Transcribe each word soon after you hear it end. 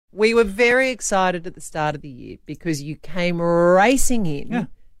We were very excited at the start of the year because you came racing in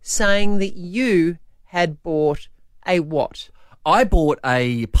saying that you had bought a what? I bought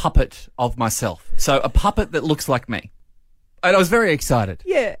a puppet of myself. So a puppet that looks like me. And I was very excited.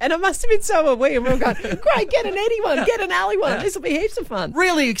 Yeah, and it must have been so were we. And we were going, great, get an Eddie one, get an Ali one. This will be heaps of fun.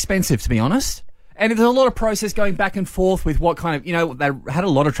 Really expensive, to be honest. And there's a lot of process going back and forth with what kind of, they had a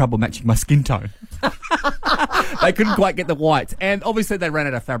lot of trouble matching my skin tone. They couldn't quite get the whites. And obviously they ran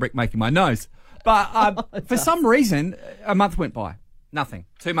out of fabric making my nose. But for some reason, a month went by. Nothing.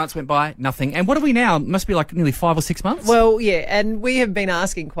 2 months went by, nothing. And what are we now? It must be like nearly 5 or 6 months? Well, yeah, and we have been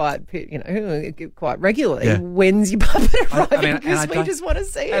asking quite regularly, when's your puppet arriving? Because we just want to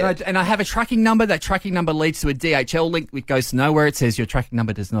see it. And I have a tracking number. That tracking number leads to a DHL link which goes to nowhere. It says your tracking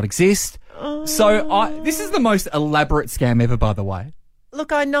number does not exist. Oh. So this is the most elaborate scam ever, by the way.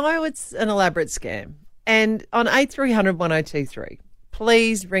 Look, I know it's an elaborate scam. And on 8300 1023,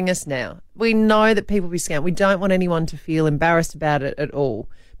 please ring us now. We know that people be scammed. We don't want anyone to feel embarrassed about it at all.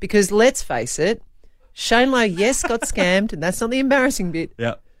 Because let's face it, Shane Lowe, yes, got scammed, and that's not the embarrassing bit.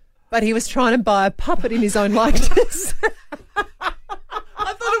 Yeah. But he was trying to buy a puppet in his own likeness.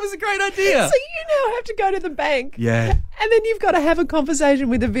 I thought it was a great idea. So you now have to go to the bank. Yeah. And then you've got to have a conversation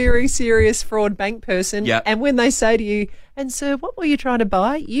with a very serious fraud bank person. Yeah. And when they say to you, and sir, what were you trying to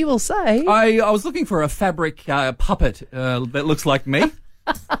buy? You will say, I was looking for a fabric puppet that looks like me.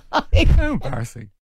 How embarrassing.